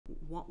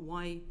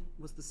why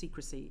was the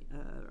secrecy,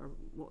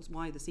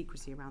 why the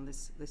secrecy around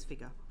this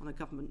figure on a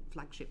government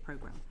flagship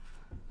programme?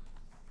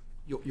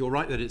 You're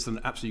right that it's an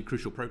absolutely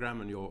crucial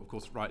programme, and you're of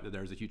course right that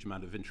there is a huge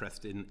amount of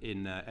interest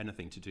in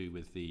anything to do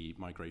with the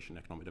Migration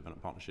Economic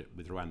Development Partnership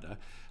with Rwanda.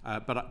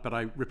 But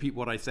I repeat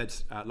what I said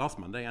last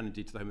Monday, and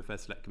indeed to the Home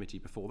Affairs Select Committee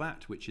before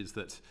that, which is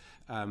that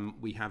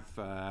we have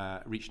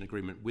reached an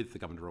agreement with the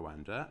government of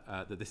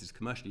Rwanda that this is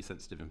commercially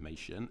sensitive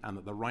information, and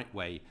that the right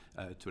way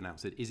to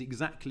announce it is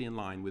exactly in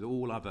line with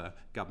all other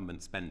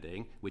government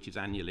spending, which is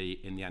annually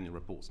in the annual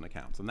reports and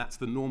accounts. And that's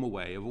the normal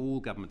way of all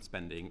government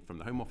spending from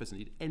the Home Office and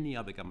indeed any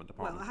other government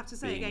department. Well, I have to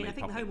say again, I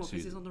think the Home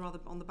Office is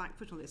on the back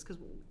foot on this, because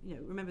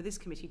remember, this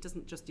committee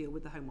doesn't just deal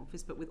with the Home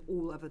Office, but with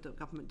all other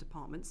government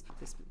departments.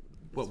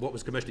 Well, what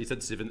was commercially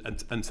sensitive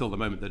until the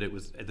moment that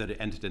it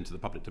entered into the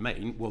public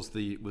domain was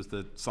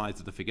the size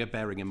of the figure,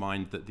 bearing in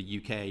mind that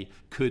the UK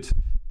could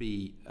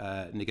be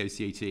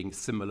negotiating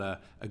similar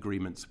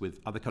agreements with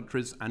other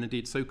countries, and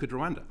indeed so could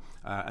Rwanda.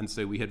 And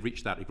so we had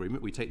reached that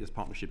agreement. We take this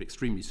partnership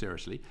extremely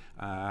seriously.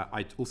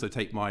 I also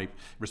take my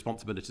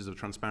responsibilities of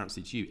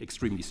transparency to you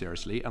extremely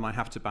seriously, and I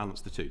have to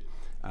balance the two.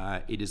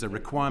 It is a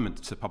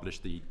requirement to publish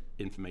the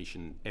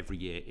information every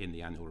year in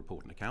the annual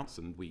report and accounts,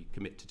 and we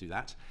commit to do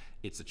that.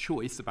 It's a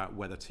choice about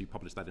whether to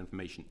publish that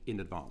information in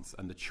advance.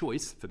 And the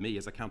choice for me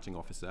as accounting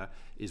officer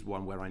is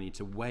one where I need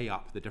to weigh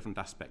up the different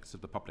aspects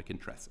of the public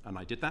interest. And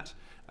I did that,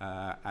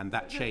 and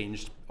that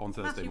changed on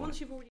Thursday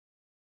morning.